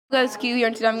Guys, Q here,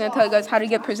 and today I'm going to tell you guys how to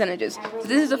get percentages. So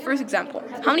this is the first example.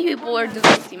 How many people are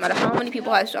device team? Out of how many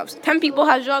people has jobs? 10 people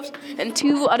has jobs, and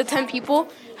 2 out of 10 people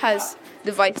has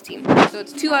device team. So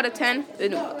it's 2 out of 10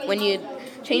 when you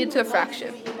change it to a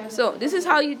fraction. So this is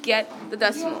how you get the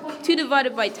decimal. 2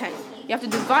 divided by 10. You have to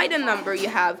divide a number you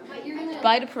have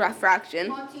by the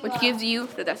fraction, which gives you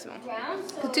the decimal.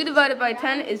 So 2 divided by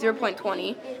 10 is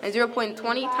 0.20, and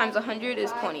 0.20 times 100 is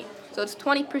 20. So it's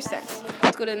 20%.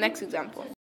 Let's go to the next example.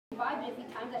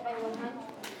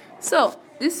 So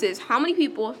this is how many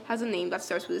people has a name that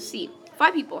starts with a C.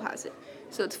 5 people has it.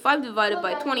 So it's 5 divided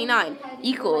by 29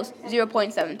 equals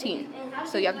 0.17.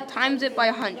 So you have to times it by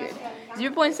 100.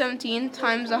 0.17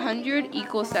 times 100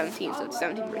 equals 17. So it's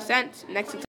 17%.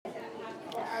 Next example.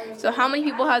 So how many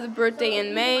people has a birthday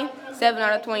in May? 7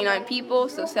 out of 29 people.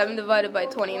 So 7 divided by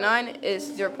 29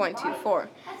 is 0.24.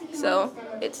 So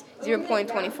it's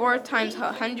 0.24 times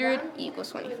 100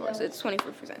 equals 24. So it's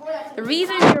 24%. The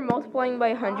reason you're multiplying by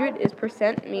 100 is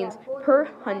percent means per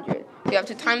 100. So you have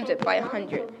to times it by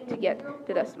 100 to get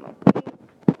the decimal.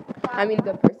 I mean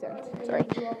the percent. Sorry.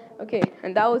 Okay,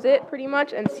 and that was it pretty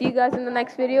much. And see you guys in the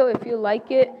next video. If you like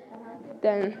it,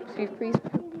 then please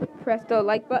press the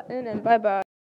like button and bye-bye.